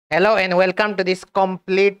Hello and welcome to this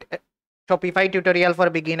complete Shopify tutorial for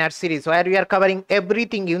beginners series where we are covering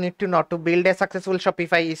everything you need to know to build a successful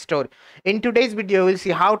Shopify store. In today's video, we'll see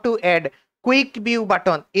how to add quick view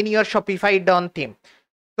button in your Shopify Dawn theme.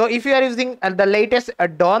 So if you are using the latest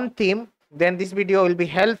Dawn theme, then this video will be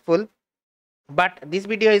helpful. But this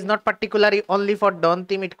video is not particularly only for Dawn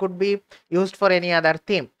theme. It could be used for any other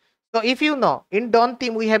theme. So if you know, in Dawn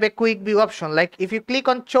theme, we have a quick view option. Like if you click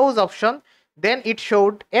on choose option, then it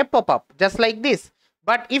showed a pop-up just like this.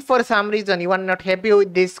 But if for some reason you are not happy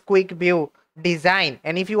with this quick view design,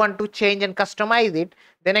 and if you want to change and customize it,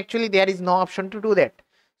 then actually there is no option to do that.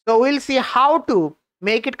 So we'll see how to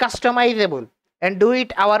make it customizable and do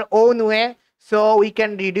it our own way, so we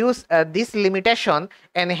can reduce this limitation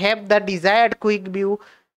and have the desired quick view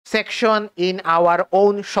section in our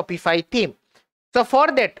own Shopify theme. So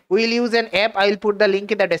for that, we'll use an app. I will put the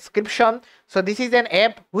link in the description. So this is an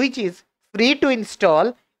app which is free to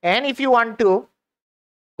install, and if you want to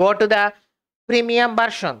go to the premium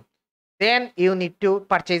version, then you need to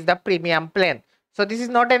purchase the premium plan. So this is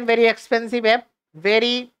not a very expensive app,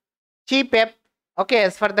 very cheap app, okay,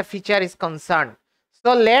 as far the feature is concerned.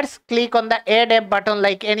 So let's click on the add app button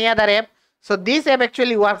like any other app. So this app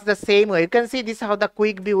actually works the same way. You can see this is how the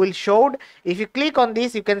quick view will showed. If you click on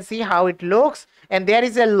this, you can see how it looks, and there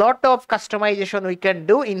is a lot of customization we can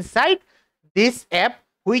do inside this app,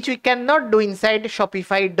 which we cannot do inside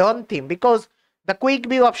Shopify Dawn theme, because the quick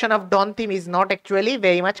view option of Dawn theme is not actually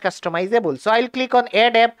very much customizable. So I'll click on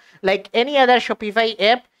add app. Like any other Shopify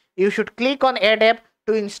app, you should click on add app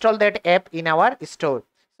to install that app in our store.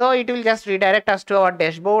 So it will just redirect us to our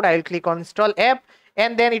dashboard. I will click on install app,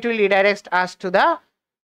 and then it will redirect us to the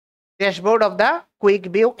dashboard of the quick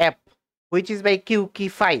view app, which is by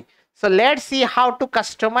Qkey. So let's see how to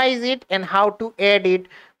customize it and how to add it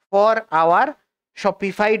for our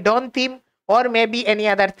Shopify Dawn theme, or maybe any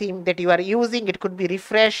other theme that you are using. It could be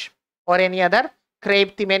Refresh or any other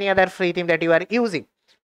Crave theme, any other free theme that you are using.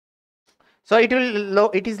 So it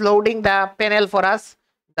is loading the panel for us,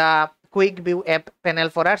 the quick view app panel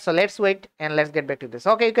for us. So let's wait and let's get back to this.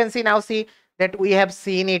 Okay, you can see that we have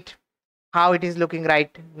seen it, how it is looking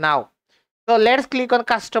right now. So let's click on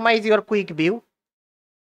customize your quick view,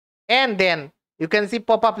 and then you can see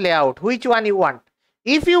pop-up layout, which one you want.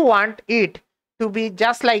 If you want it to be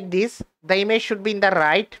just like this, the image should be in the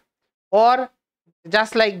right, or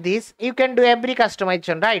just like this, you can do every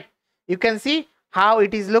customization, right? You can see how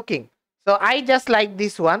it is looking. So I just like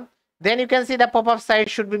this one. Then you can see the pop-up size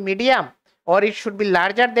should be medium, or it should be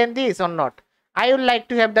larger than this or not. I would like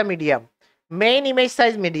to have the medium. Main image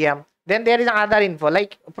size medium. Then there is other info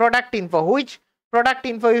like product info. Which product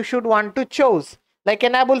info you should want to choose? Like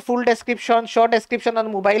enable full description, short description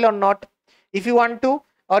on mobile or not. If you want to,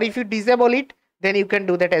 or if you disable it, then you can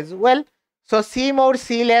do that as well. So see more,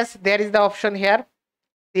 see less. There is the option here.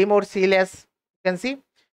 See more, see less. You can see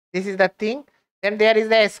this is the thing. Then there is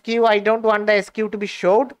the SKU. I don't want the SKU to be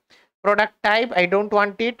showed. Product type, I don't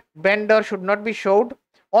want it. Vendor should not be showed.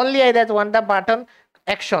 Only I just want the button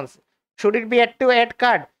actions. Should it be add to add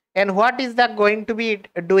card? And what is that going to be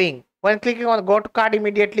doing? When clicking on go to card,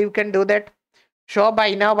 immediately you can do that. Show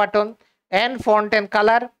buy now button, and font and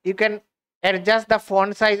color. You can adjust the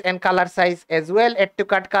font size and color size as well. Add to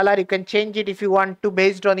cart color, you can change it if you want to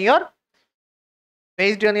based on your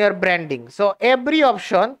branding. So every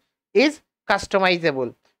option is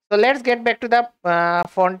customizable. So let's get back to the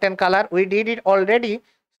font and color. We did it already.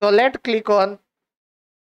 So let's click on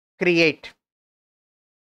create.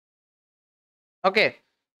 Okay,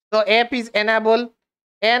 so app is enabled,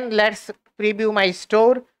 and let's preview my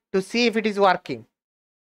store to see if it is working.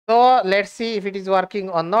 So let's see if it is working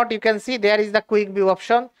or not. You can see there is the quick view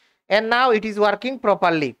option, and now it is working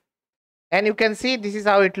properly. And you can see this is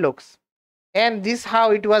how it looks, and this how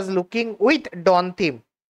it was looking with Dawn theme.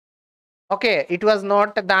 Okay, it was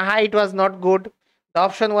not, the height was not good, the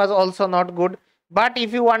option was also not good. But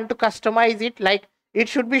if you want to customize it, like it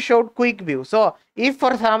should be showed quick view. So if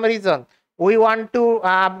for some reason we want to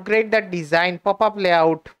upgrade the design, pop-up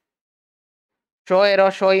layout, show arrow,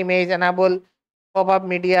 show image, enable pop-up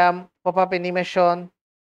medium, pop-up animation,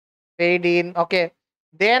 fade in, okay,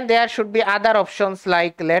 then there should be other options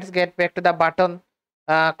like, let's get back to the button,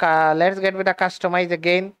 let's get with the customize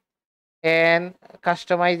again, and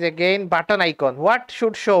customize again button icon. What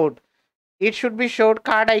should show? It should be showed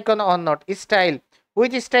card icon or not. Style,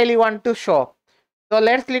 which style you want to show? So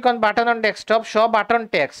let's click on button on desktop, show button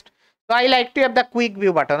text. So I like to have the quick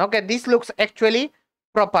view button. Okay, this looks actually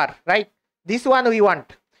proper, right? This one we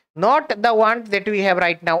want, not the one that we have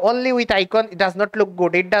right now. Only with icon, it does not look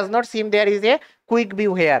good. It does not seem there is a quick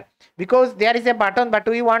view here, because there is a button, but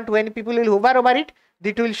we want when people will hover over it,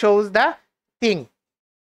 it will shows the thing.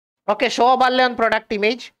 Okay, show overlay on product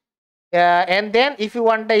image, and then if you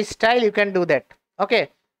want the style, you can do that. Okay,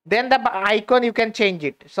 then the icon you can change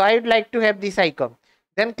it. So I would like to have this icon.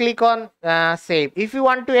 Then click on save. If you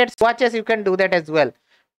want to add swatches, you can do that as well.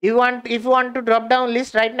 If you want to drop down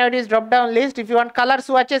list, right now it is drop down list. If you want color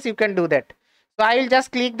swatches, you can do that. So I will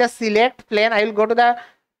just click the select plan. I will go to the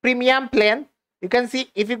premium plan. You can see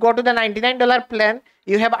if you go to the $99 plan,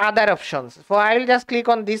 you have other options. So I will just click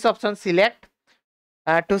on this option, select,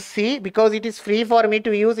 to see, because it is free for me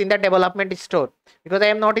to use in the development store, because I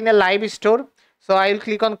am not in a live store. So I will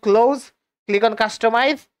click on close, click on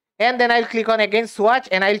customize, and then I'll click on again swatch,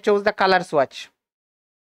 and I'll choose the color swatch.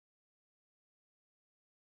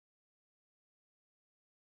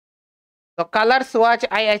 So color swatch,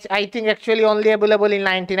 I think actually only available in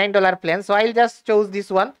 $99 plan. So I'll just choose this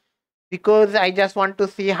one because I just want to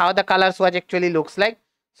see how the color swatch actually looks like.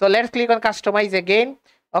 So let's click on customize again.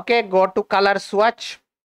 Okay, go to color swatch.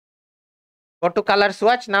 Go to color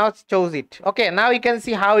swatch. Now choose it. Okay, now you can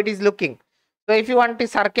see how it is looking. So if you want to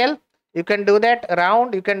circle, you can do that.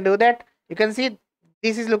 Round, you can do that. You can see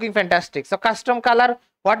this is looking fantastic. So custom color,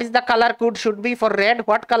 what is the color code should be for red?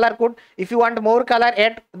 What color code? If you want more color,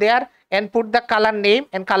 add there and put the color name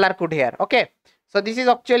and color code here. Okay. So this is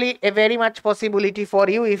actually a very much possibility for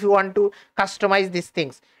you if you want to customize these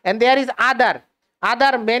things. And there is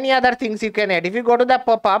many other things you can add. If you go to the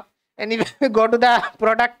pop-up and if you go to the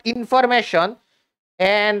product information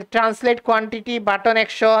and translate quantity, button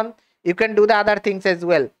action, you can do the other things as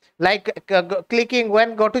well. Like clicking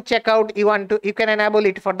when go to checkout, you can enable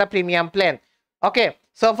it for the premium plan. Okay.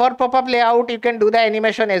 So for pop-up layout, you can do the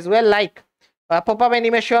animation as well, like pop-up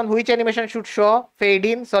animation, which animation should show, fade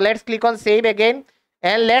in. So let's click on save again,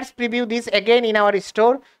 and let's preview this again in our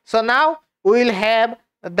store. So now we will have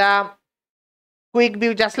the quick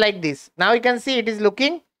view just like this. Now you can see it is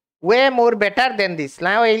looking way more better than this.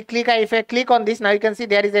 Now if I click on this, now you can see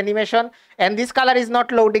there is animation, and this color is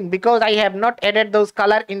not loading because I have not added those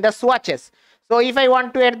color in the swatches. So if I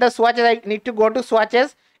want to add the swatches, I need to go to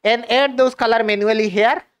swatches and add those color manually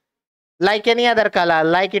here, like any other color,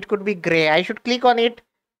 like it could be gray. I should click on it,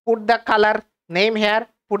 put the color name here,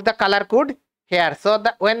 put the color code here. So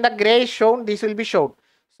when the gray is shown, this will be shown.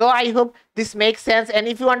 So I hope this makes sense. And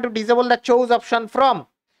if you want to disable the choose option from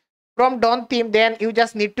Dawn theme, then you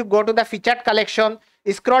just need to go to the featured collection,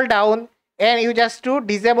 scroll down, and you just to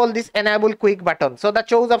disable this enable quick button. So the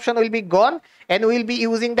choose option will be gone, and we will be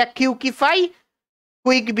using the Qify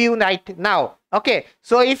quick view right now. Okay.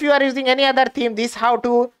 So if you are using any other theme, this how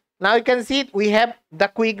to. Now you can see we have the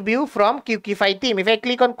quick view from Qify theme. If I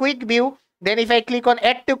click on quick view, then if I click on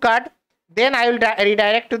add to cart, then I will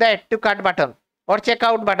redirect to the add to cart button or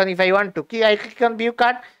checkout button if I want to. I click on view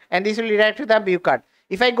cart, and this will redirect to the view cart.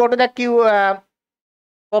 If I go to the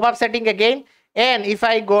pop-up setting again, and if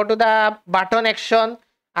I go to the button action,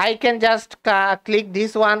 I can just click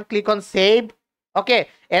this one, click on save. Okay.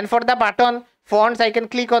 And for the button fonts, I can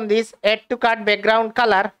click on this add to cart background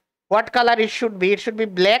color. What color it should be? It should be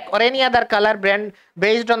black or any other color brand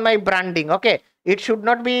based on my branding. Okay. It should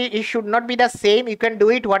not be the same. You can do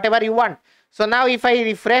it whatever you want. So now if I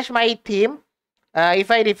refresh my theme,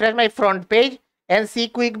 if I refresh my front page and see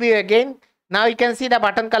quick view again, now you can see the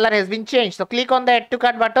button color has been changed. So click on the add to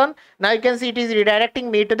cart button. Now you can see it is redirecting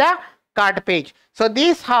me to the cart page. So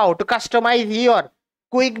this how to customize your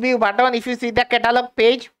quick view button. If you see the catalog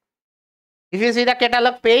page,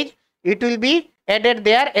 it will be added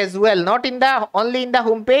there as well. Not in the only in the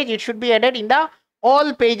home page. It should be added in the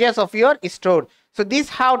all pages of your store. So this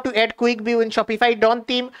how to add quick view in Shopify Dawn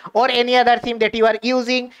theme or any other theme that you are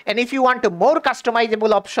using. And if you want a more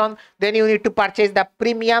customizable option, then you need to purchase the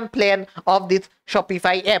premium plan of this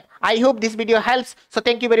Shopify app. I hope this video helps. So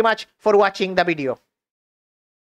thank you very much for watching the video.